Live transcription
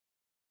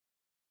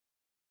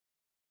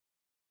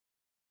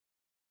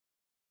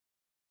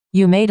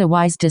You made a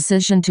wise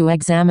decision to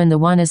examine the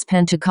Oneness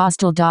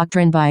Pentecostal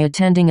doctrine by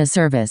attending a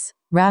service,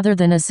 rather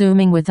than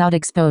assuming without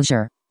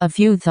exposure. A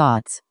few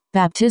thoughts.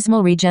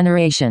 Baptismal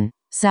regeneration,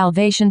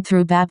 salvation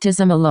through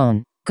baptism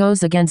alone,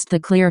 goes against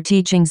the clear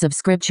teachings of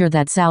Scripture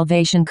that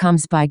salvation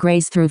comes by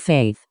grace through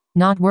faith,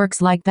 not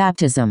works like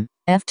baptism.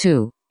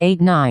 F2,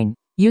 8-9.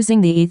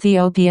 Using the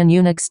Ethiopian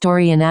eunuch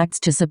story in Acts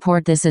to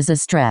support this is a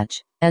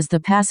stretch, as the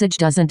passage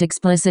doesn't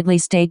explicitly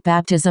state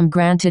baptism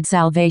granted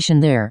salvation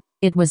there.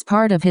 It was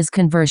part of his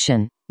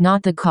conversion,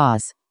 not the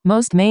cause.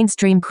 Most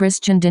mainstream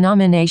Christian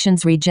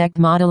denominations reject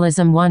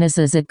modalism oneness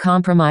as it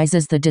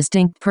compromises the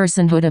distinct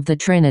personhood of the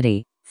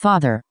Trinity,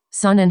 Father,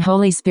 Son and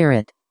Holy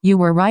Spirit. You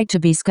were right to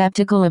be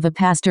skeptical of a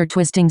pastor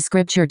twisting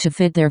Scripture to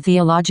fit their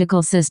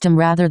theological system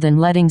rather than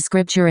letting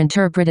Scripture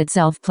interpret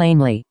itself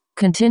plainly.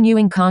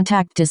 Continuing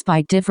contact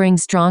despite differing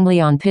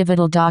strongly on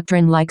pivotal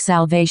doctrine like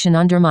salvation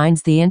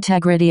undermines the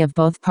integrity of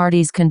both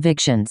parties'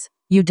 convictions.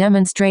 You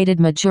demonstrated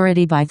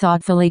maturity by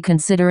thoughtfully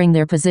considering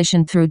their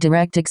position through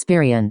direct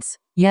experience,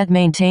 yet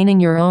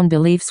maintaining your own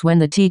beliefs when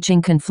the teaching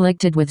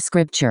conflicted with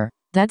Scripture.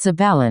 That's a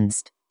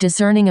balanced,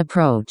 discerning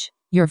approach.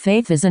 Your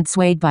faith isn't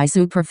swayed by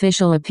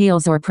superficial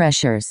appeals or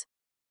pressures.